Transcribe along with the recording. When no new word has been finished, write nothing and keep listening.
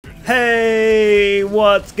Hey,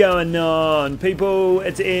 what's going on people?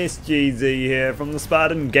 It's SGZ here from the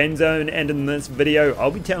SpartanGameZone, and in this video I'll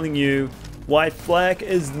be telling you why Flak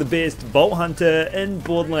is the best Vault Hunter in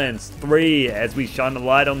Borderlands 3 as we shine a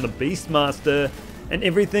light on the Beastmaster and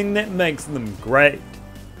everything that makes them great.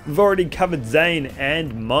 We've already covered Zane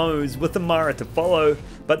and Mose with Amara to follow,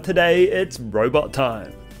 but today it's robot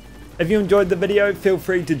time. If you enjoyed the video, feel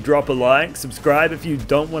free to drop a like, subscribe if you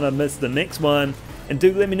don't want to miss the next one, and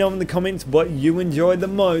do let me know in the comments what you enjoy the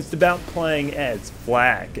most about playing as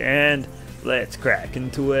Flak, and let's crack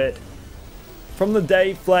into it. From the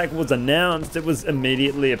day Flak was announced, it was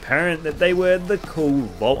immediately apparent that they were the cool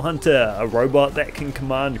Vault Hunter, a robot that can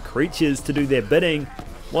command creatures to do their bidding.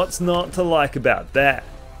 What's not to like about that?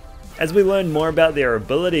 As we learned more about their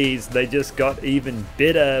abilities, they just got even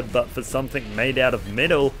better, but for something made out of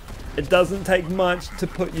metal, it doesn't take much to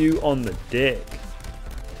put you on the deck.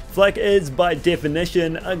 Flak is by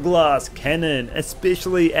definition a glass cannon,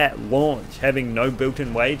 especially at launch, having no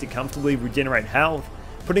built-in way to comfortably regenerate health,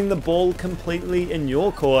 putting the ball completely in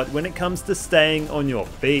your court when it comes to staying on your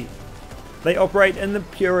feet. They operate in the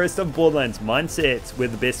purest of Borderlands mindsets, where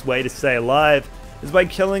the best way to stay alive is by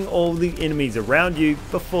killing all the enemies around you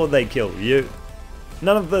before they kill you.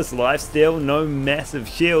 None of this lifesteal, no massive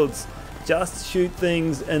shields, just shoot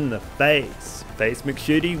things in the face. Face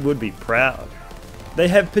McShooty would be proud. They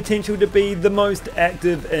have potential to be the most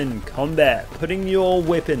active in combat, putting your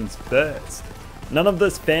weapons first. None of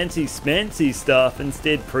this fancy smancy stuff,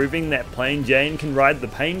 instead proving that plain Jane can ride the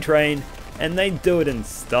pain train, and they do it in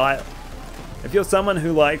style. If you're someone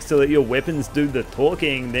who likes to let your weapons do the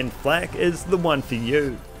talking, then Flak is the one for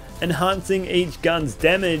you, enhancing each gun's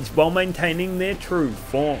damage while maintaining their true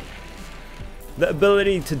form. The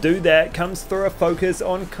ability to do that comes through a focus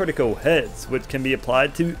on critical hits, which can be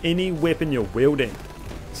applied to any weapon you're wielding.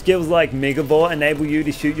 Skills like Megavore enable you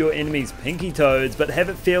to shoot your enemies' pinky toes, but have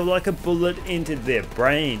it feel like a bullet entered their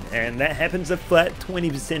brain, and that happens a flat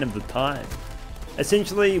 20% of the time.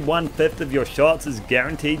 Essentially, 1/5 of your shots is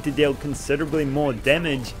guaranteed to deal considerably more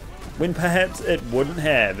damage when perhaps it wouldn't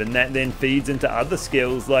have, and that then feeds into other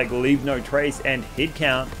skills like Leave No Trace and Head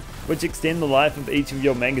Count, which extend the life of each of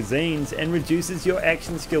your magazines and reduces your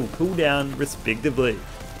action skill cooldown respectively.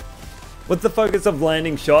 With the focus of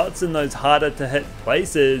landing shots in those harder to hit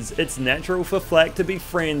places, it's natural for Flak to be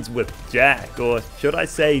friends with Jack, or should I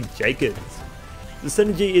say Jacobs. The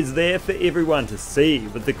synergy is there for everyone to see,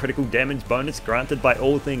 with the critical damage bonus granted by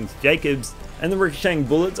all things Jacobs and the ricocheting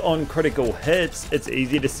bullets on critical hits. It's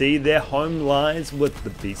easy to see their home lies with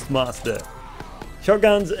the Beastmaster.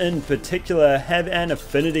 Shotguns in particular have an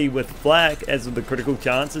affinity with Flak, as the critical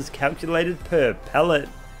chance is calculated per pellet,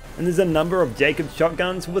 and there's a number of Jacobs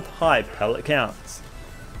shotguns with high pellet counts.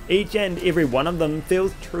 Each and every one of them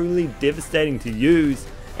feels truly devastating to use,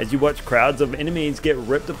 as you watch crowds of enemies get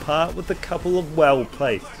ripped apart with a couple of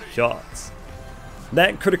well-placed shots.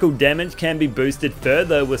 That critical damage can be boosted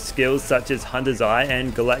further with skills such as Hunter's Eye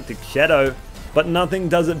and Galactic Shadow, but nothing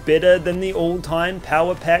does it better than the all-time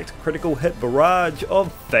power-packed critical hit barrage of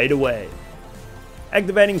Fadeaway.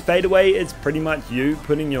 Activating Fadeaway is pretty much you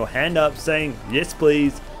putting your hand up saying, "Yes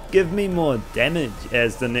please, give me more damage,"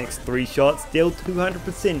 as the next 3 shots deal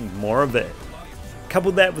 200% more of it.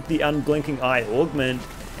 Couple that with the Unblinking Eye augment,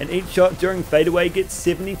 and each shot during Fadeaway gets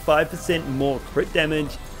 75% more crit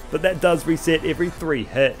damage, but that does reset every 3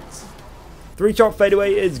 hits. 3-shot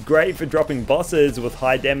Fadeaway is great for dropping bosses with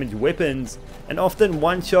high damage weapons, and often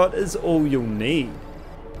 1 shot is all you'll need.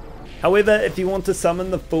 However, if you want to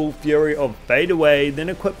summon the full fury of Fadeaway, then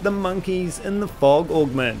equip the monkeys in the Fog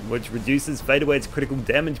augment, which reduces Fadeaway's critical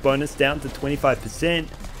damage bonus down to 25%,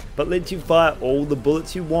 but lets you fire all the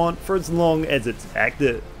bullets you want for as long as it's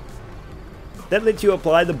active. That lets you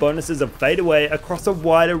apply the bonuses of Fadeaway across a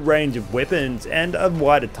wider range of weapons and a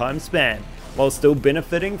wider time span, while still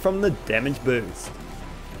benefiting from the damage boost.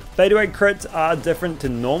 Fadeaway crits are different to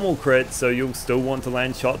normal crits, so you'll still want to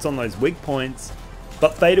land shots on those weak points,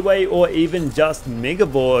 but Fadeaway or even just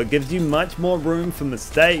Megavore gives you much more room for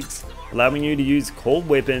mistakes, allowing you to use core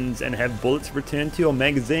weapons and have bullets return to your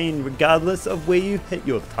magazine regardless of where you hit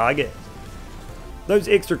your target. Those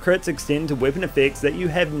extra crits extend to weapon effects that you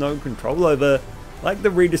have no control over, like the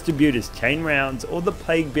Redistributor's chain rounds or the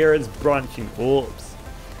Plague Bearer's branching orbs.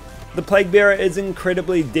 The Plague Bearer is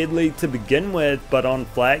incredibly deadly to begin with, but on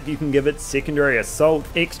Flak you can give its secondary assault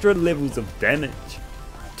extra levels of damage.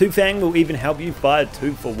 Two Fang will even help you fire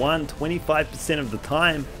 2 for 1 25% of the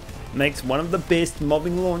time, makes one of the best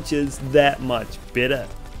mobbing launches that much better.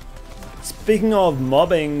 Speaking of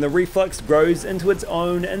mobbing, the reflux grows into its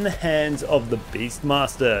own in the hands of the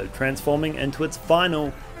Beastmaster, transforming into its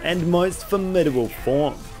final and most formidable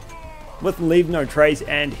form. with Leave No Trace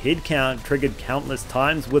and Head Count triggered countless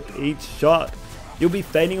times with each shot. You'll be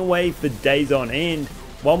fading away for days on end,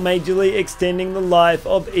 while majorly extending the life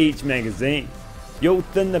of each magazine. You'll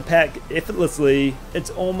thin the pack effortlessly,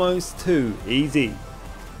 it's almost too easy.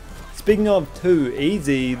 Speaking of too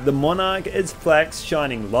easy, the Monarch is Flak's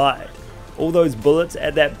shining light. All those bullets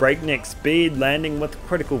at that breakneck speed landing with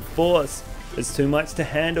critical force is too much to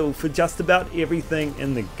handle for just about everything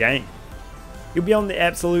in the game. You'll be on the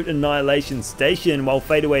absolute annihilation station while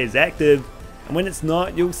Fadeaway is active, and when it's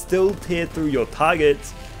not, you'll still tear through your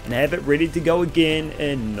targets and have it ready to go again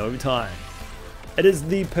in no time. It is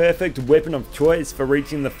the perfect weapon of choice for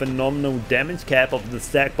reaching the phenomenal damage cap of the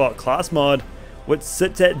Stackbot class mod, which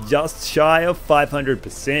sits at just shy of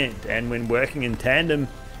 500%, and when working in tandem,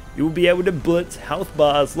 you will be able to blitz health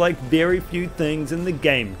bars like very few things in the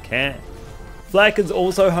game can. Flak is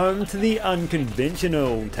also home to the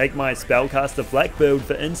unconventional. Take my Spellcaster Flak build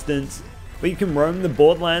for instance, where you can roam the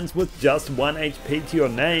Borderlands with just 1 HP to your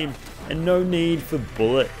name and no need for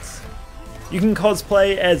bullets. You can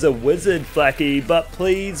cosplay as a wizard, Flaky, but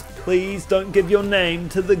please don't give your name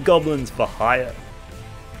to the goblins for hire.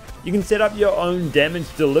 You can set up your own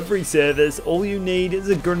damage delivery service. All you need is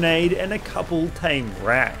a grenade and a couple tame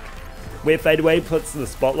Rakk. Where Fadeaway puts the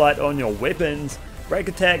spotlight on your weapons, Rakk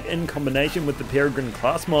Attack in combination with the Peregrine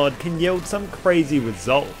class mod can yield some crazy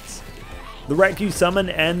results. The Rakk you summon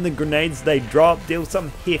and the grenades they drop deal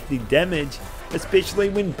some hefty damage, especially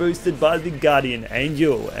when boosted by the Guardian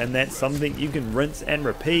Angel, and that's something you can rinse and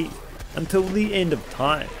repeat until the end of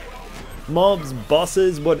time. Mobs,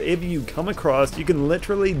 bosses, whatever you come across, you can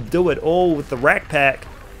literally do it all with the Rakk Pack.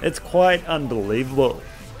 It's quite unbelievable.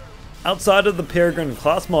 Outside of the Peregrine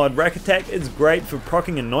class mod, Rakk Attack is great for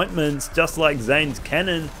proccing anointments just like Zane's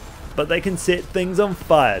cannon, but they can set things on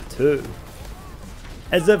fire too.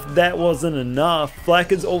 As if that wasn't enough,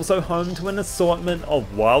 Flak is also home to an assortment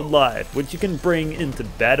of wildlife which you can bring into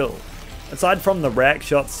battle. Aside from the Rakk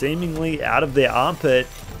shot seemingly out of their armpit,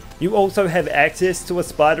 you also have access to a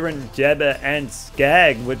Spider-and Jabber and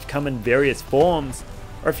Skag which come in various forms,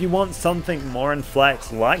 or if you want something more in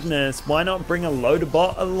Flak's likeness, why not bring a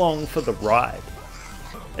Loaderbot along for the ride?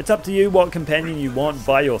 It's up to you what companion you want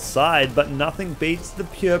by your side, but nothing beats the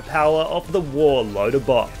pure power of the War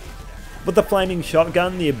Loaderbot. With the flaming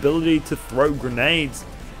shotgun, the ability to throw grenades,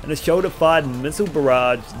 and a shoulder-fired missile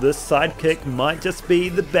barrage, this sidekick might just be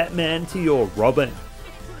the Batman to your Robin.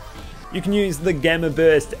 You can use the Gamma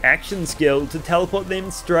Burst action skill to teleport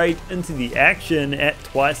them straight into the action at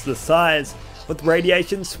twice the size, with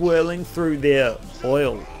radiation swirling through their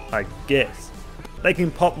oil, I guess. They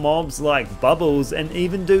can pop mobs like bubbles and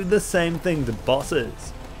even do the same thing to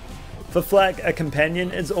bosses. For Flak, a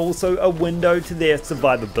companion is also a window to their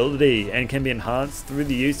survivability and can be enhanced through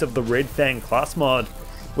the use of the Red Fang class mod,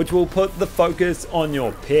 which will put the focus on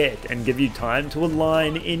your pet and give you time to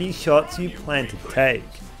align any shots you plan to take.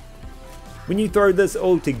 When you throw this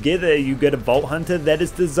all together, you get a Vault Hunter that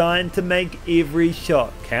is designed to make every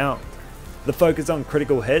shot count. The focus on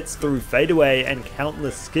critical hits through Fadeaway and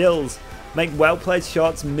countless skills make well placed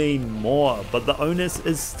shots mean more, but the onus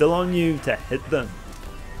is still on you to hit them.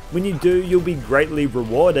 When you do, you'll be greatly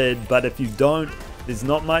rewarded, but if you don't, there's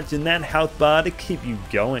not much in that health bar to keep you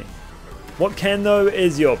going. What can though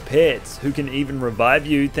is your pets, who can even revive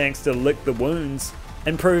you thanks to Lick the Wounds,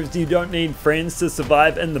 and proves you don't need friends to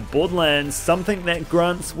survive in the Borderlands, something that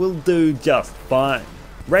grunts will do just fine.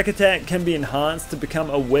 Rakk Attack can be enhanced to become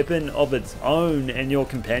a weapon of its own, and your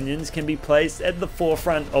companions can be placed at the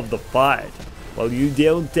forefront of the fight, while you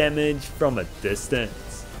deal damage from a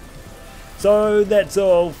distance. So that's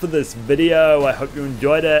all for this video. I hope you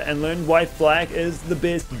enjoyed it and learned why Flak is the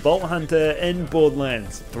best Vault Hunter in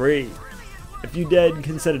Borderlands 3. If you did,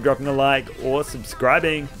 consider dropping a like or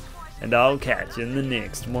subscribing, and I'll catch you in the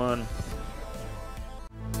next one.